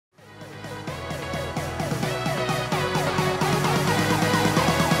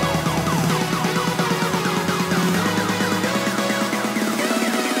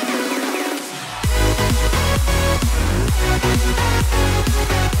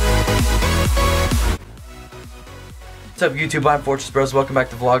What's up YouTube, I'm Fortress Bros, welcome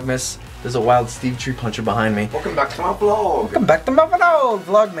back to Vlogmas. There's a wild Steve tree puncher behind me. Welcome back to my vlog. Welcome back to my vlog,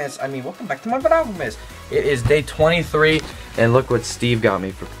 welcome back to my Vlogmas. It is day 23, and look what Steve got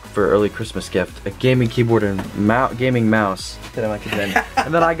me for early Christmas gift. A gaming keyboard and gaming mouse. And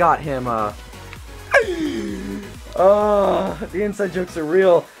then I got him, the inside jokes are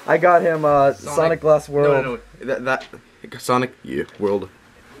real. I got him, Sonic Glass World. No, Sonic, yeah, World.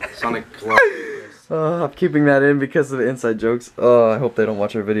 Sonic Glass. I'm keeping that in because of the inside jokes. I hope they don't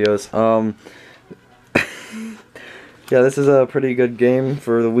watch our videos. Yeah, this is a pretty good game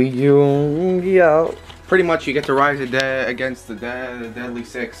for the Wii U. Yeah. Pretty much, you get to rise against the Deadly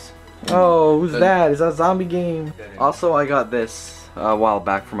Six. Oh, who's that? Is that a zombie game? Also, I got this a while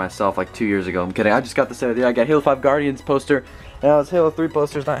back for myself, like 2 years ago. I'm kidding. I just got this the other day. I got Halo 5 Guardians poster. Now this Halo 3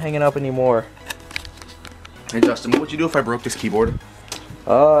 poster's not hanging up anymore. Hey Justin, what would you do if I broke this keyboard?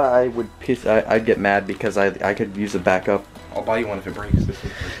 I would I'd get mad because I could use a backup. I'll buy you one if it breaks.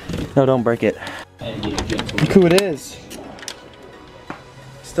 No, don't break it. Look who it is.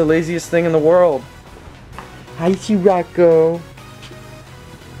 It's the laziest thing in the world. Hi, Rocco.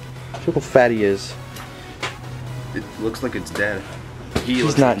 Look how fat he is. It looks like it's dead.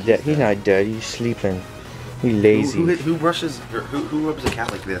 He's not dead. He's not dead. He's sleeping. He's lazy. Who brushes? Or who rubs a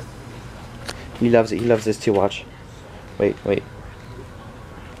cat like this? He loves it. He loves this too. Watch. Wait.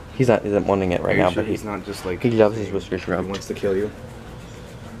 He's not wanting it right now, sure but he's not just like. He loves his whiskers rubbed. He wants to kill you.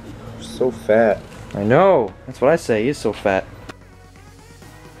 You're so fat. I know. That's what I say. He's so fat.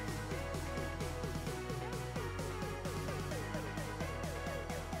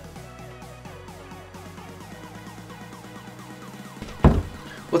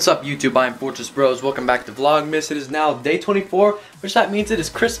 What's up YouTube, I'm Fortress Bros, welcome back to Vlogmas. It is now day 24, which that means it is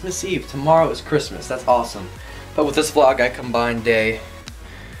Christmas Eve. Tomorrow is Christmas, that's awesome. But with this vlog I combined day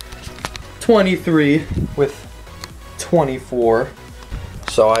 23 with 24.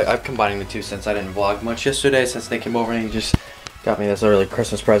 So I'm combining the two since I didn't vlog much yesterday, since they came over and he just got me this early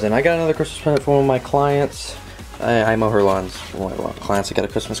Christmas present. I got another Christmas present from one of my clients. I mow her lawns for one of my clients. I got a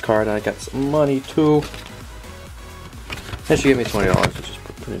Christmas card and I got some money too. And she gave me $20, which is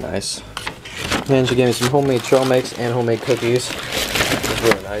pretty nice. And she gave me some homemade trail mix and homemade cookies. It's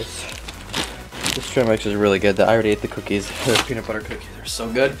really nice. This trail mix is really good. I already ate the cookies. The peanut butter cookies are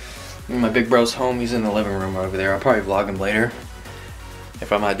so good. My big bro's home. He's in the living room over there. I'll probably vlog him later.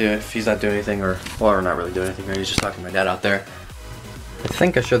 If he's not doing anything, or well, we're not really doing anything. He's just talking to my dad out there. I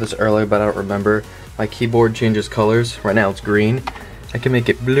think I showed this earlier, but I don't remember. My keyboard changes colors. Right now it's green. I can make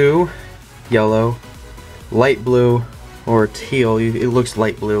it blue, yellow, light blue, or teal. It looks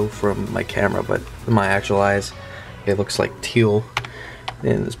light blue from my camera, but in my actual eyes it looks like teal.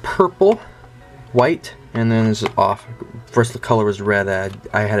 Then there's purple, white, and then there's off. First the color was red.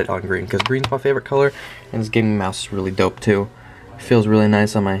 I had it on green because green's my favorite color, and this gaming mouse is really dope too. It feels really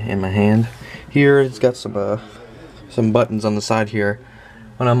nice on in my hand. Here it's got some buttons on the side here.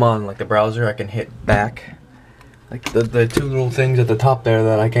 When I'm on like the browser, I can hit back, like the two little things at the top there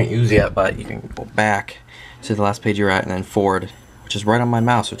that I can't use yet, but you can go back to the last page you're at and then forward, which is right on my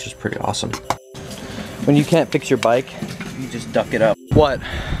mouse, which is pretty awesome. When you can't fix your bike, you just duck it up. What?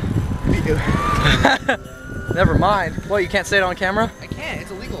 Never mind. What, you can't say it on camera? I can't,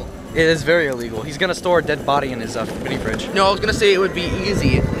 it's illegal. It is very illegal. He's gonna store a dead body in his mini fridge. No, I was gonna say it would be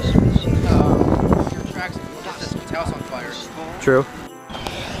easy if your tracks set this house on fire. True.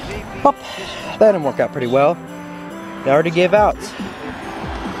 Well, that didn't work out pretty well. They already gave out.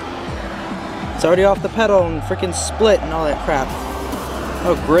 It's already off the pedal and freaking split and all that crap.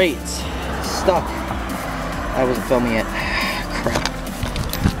 Oh great. It's stuck. I wasn't filming it. Crap.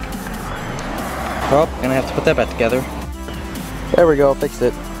 Well, gonna have to put that back together. There we go, fixed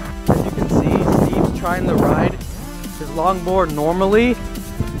it. As you can see, Steve's trying to ride his longboard normally.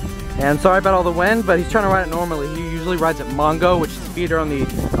 And sorry about all the wind, but he's trying to ride it normally. He usually rides at Mongo, which his feet are on the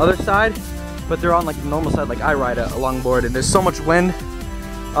other side, but they're on like the normal side like I ride a longboard, and there's so much wind.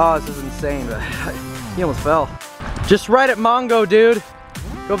 Oh, this is insane, but he almost fell. Just ride at Mongo, dude.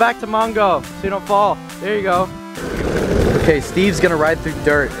 Go back to Mongo so you don't fall. There you go. Okay, Steve's gonna ride through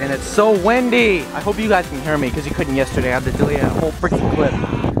dirt, and it's so windy. I hope you guys can hear me, because you couldn't yesterday. I had to delete a whole freaking clip.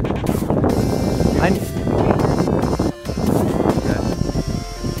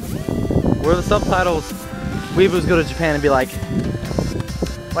 Where are the subtitles? Weeboos go to Japan and be like,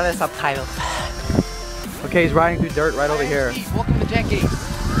 what are the subtitles? Okay, he's riding through dirt right over here. Welcome to Jackie.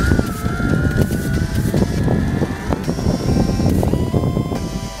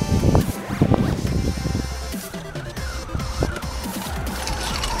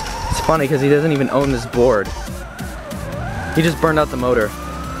 It's funny because he doesn't even own this board. He just burned out the motor.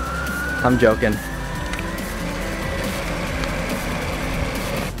 I'm joking.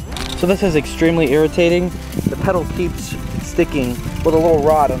 So this is extremely irritating. The pedal keeps sticking, well, the little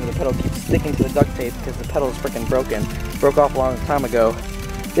rod under the pedal keeps sticking to the duct tape because the pedal is freaking broken. Broke off a long time ago.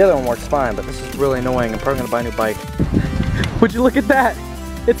 The other one works fine, but this is really annoying. I'm probably gonna buy a new bike. Would you look at that?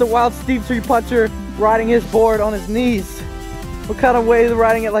 It's a wild Steve Tree puncher riding his board on his knees. What kind of way is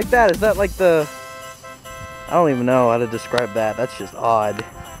riding it like that? Is that like the... I don't even know how to describe that. That's just odd.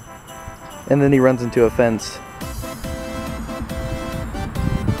 And then he runs into a fence.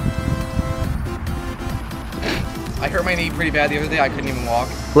 I hurt my knee pretty bad the other day. I couldn't even walk.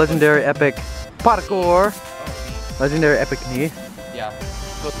 Legendary epic parkour. Legendary epic knee. Yeah,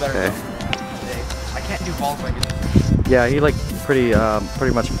 feels better though. I can't do balls like it. Yeah, he like pretty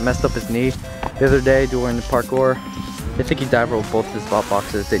much messed up his knee the other day doing the parkour. I think he dive rolled both of his bot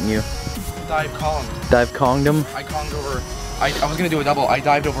boxes, didn't you? Dive Konged. Dive Konged him? I Konged over. I was gonna do a double. I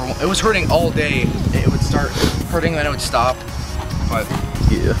dived over. It was hurting all day. It would start hurting, then it would stop. But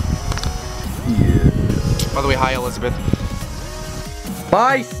yeah. By the way, hi Elizabeth.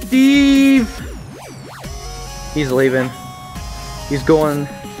 Bye, Steve. He's leaving. He's going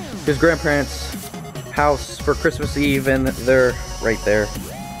to his grandparents' house for Christmas Eve, and they're right there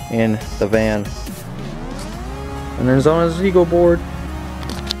in the van. And there's on his ego board.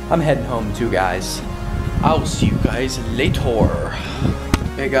 I'm heading home too, guys. I will see you guys later.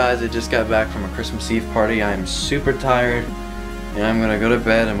 Hey guys, I just got back from a Christmas Eve party. I'm super tired, and I'm gonna go to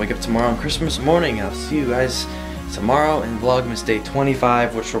bed and wake up tomorrow on Christmas morning. I'll see you guys tomorrow in Vlogmas Day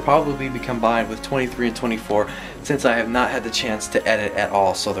 25, which will probably be combined with 23 and 24, since I have not had the chance to edit at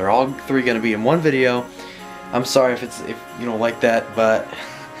all. So they're all three gonna be in one video. I'm sorry if you don't like that, but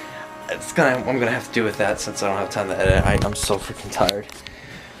I'm gonna have to do with that since I don't have time to edit. I'm so freaking tired.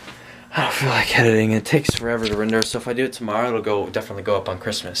 I don't feel like editing. It takes forever to render, so if I do it tomorrow, it'll definitely go up on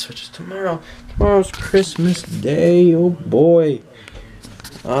Christmas, which is tomorrow. Tomorrow's Christmas Day, oh boy.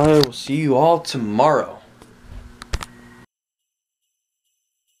 I will see you all tomorrow.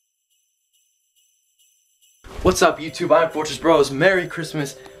 What's up, YouTube? I'm Fortress Bros. Merry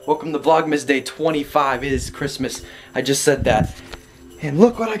Christmas. Welcome to Vlogmas Day 25. It is Christmas. I just said that. And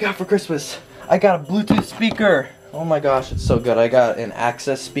look what I got for Christmas. I got a Bluetooth speaker. Oh my gosh, it's so good. I got an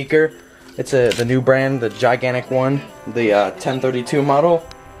Access speaker. It's the new brand, the gigantic one, the 1032 model.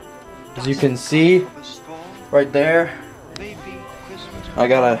 As you can see, right there, I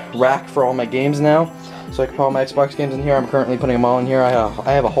got a rack for all my games now. So I can put all my Xbox games in here. I'm currently putting them all in here. I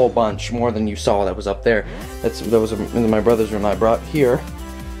have a whole bunch, more than you saw that was up there. That was in my brother's room I brought here.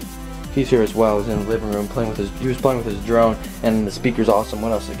 He's here as well. He's in the living room playing with his drone, and the speaker's awesome.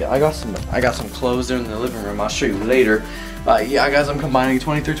 What else I got? I got some clothes there in the living room. I'll show you later. Yeah, guys, I'm combining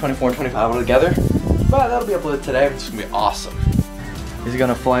 23, 24, and 25 together. But that'll be uploaded today. It's gonna be awesome. He's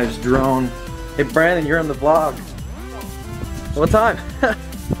gonna fly his drone. Hey, Brandon, you're in the vlog. What time? I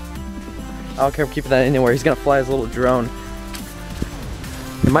don't care. I'm keeping that anywhere. He's gonna fly his little drone.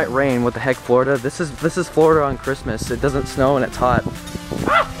 It might rain. What the heck, Florida? This is Florida on Christmas. It doesn't snow and it's hot.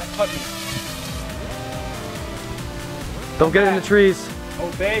 Don't get in the trees.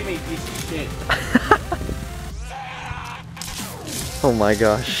 Obey me, piece of shit. Oh my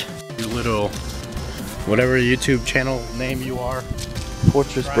gosh. You little, whatever YouTube channel name you are.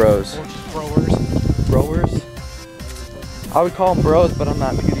 Fortress Bros. Fortress Browers. Browers? I would call them bros, but I'm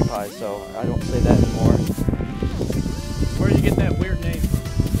not PewDiePie, so I don't say that anymore. Where did you get that weird name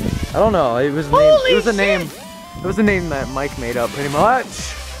from? I don't know. It was a name. It was a name that Mike made up, pretty much.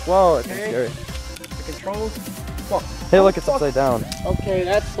 Whoa, it's scary. The controls? Fuck. Hey, look, it's upside down. Okay,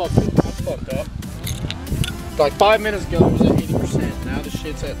 that's fucked up. Like 5 minutes ago, it was at 80%. Now the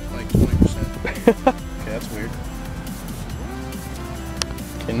shit's at like 20%. Okay, that's weird.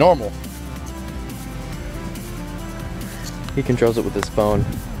 Okay, normal. He controls it with his phone,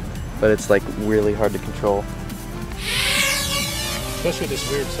 but it's like really hard to control. Especially this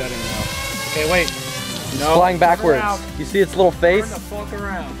weird setting now. Okay, wait. No. Flying backwards. You see its little face? Turn the fuck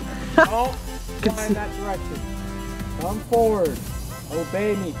around. Don't fly in that direction. Come forward.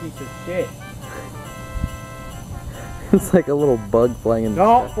 Obey me, piece of shit. It's like a little bug flying in the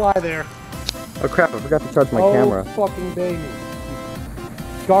Don't sky. fly there. Oh crap, I forgot to charge my camera. Oh fucking baby.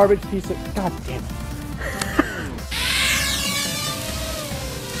 Garbage piece of... God damn it.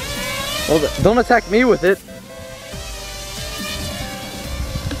 Well, don't attack me with it.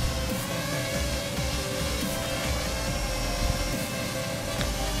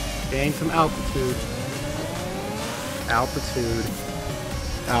 Gain some altitude. Altitude.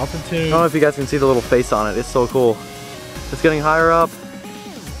 I don't know if you guys can see the little face on it. It's so cool. It's getting higher up.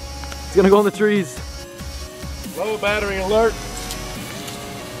 It's gonna go in the trees. Low battery alert.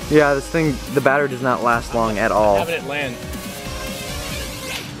 Yeah, this thing, the battery does not last long at all. Having it land.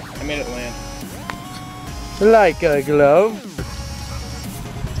 I made it land. Like a glove.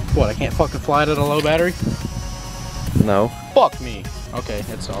 What, I can't fucking fly it at a low battery? No. Fuck me. Okay,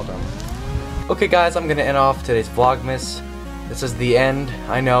 it's all done. Okay guys, I'm gonna end off today's Vlogmas. This is the end,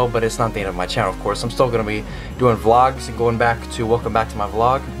 I know, but it's not the end of my channel, of course. I'm still gonna be doing vlogs and going back to welcome back to my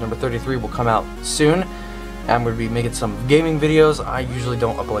vlog. Number 33 will come out soon. I'm gonna be making some gaming videos. I usually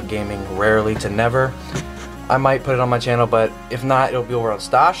don't upload gaming, rarely to never. I might put it on my channel, but if not, it'll be over on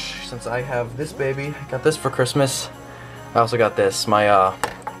Stash, since I have this baby. I got this for Christmas. I also got this. My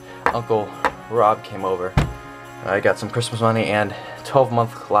Uncle Rob came over. I got some Christmas money and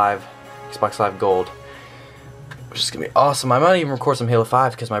 12-month live Xbox Live Gold, which is gonna be awesome. I might even record some Halo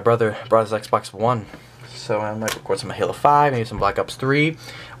 5 because my brother brought his Xbox One, so I might record some Halo 5, maybe some Black Ops 3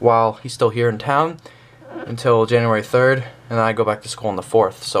 while he's still here in town until January 3rd, and then I go back to school on the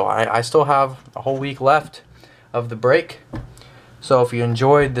 4th. So I still have a whole week left of the break. So if you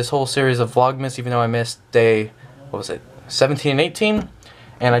enjoyed this whole series of Vlogmas, even though I missed day, what was it, 17 and 18,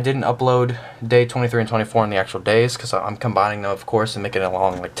 and I didn't upload day 23 and 24 in the actual days because I'm combining them, of course, and making a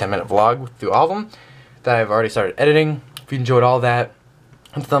long, like, 10-minute vlog through all of them that I've already started editing. If you enjoyed all that,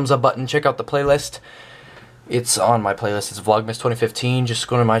 hit the thumbs up button. Check out the playlist. It's on my playlist. It's Vlogmas 2015. Just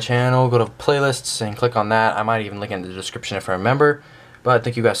go to my channel, go to playlists, and click on that. I might even link in the description if I remember. But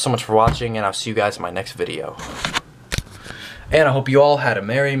thank you guys so much for watching, and I'll see you guys in my next video. And I hope you all had a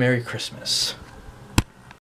Merry, Merry Christmas.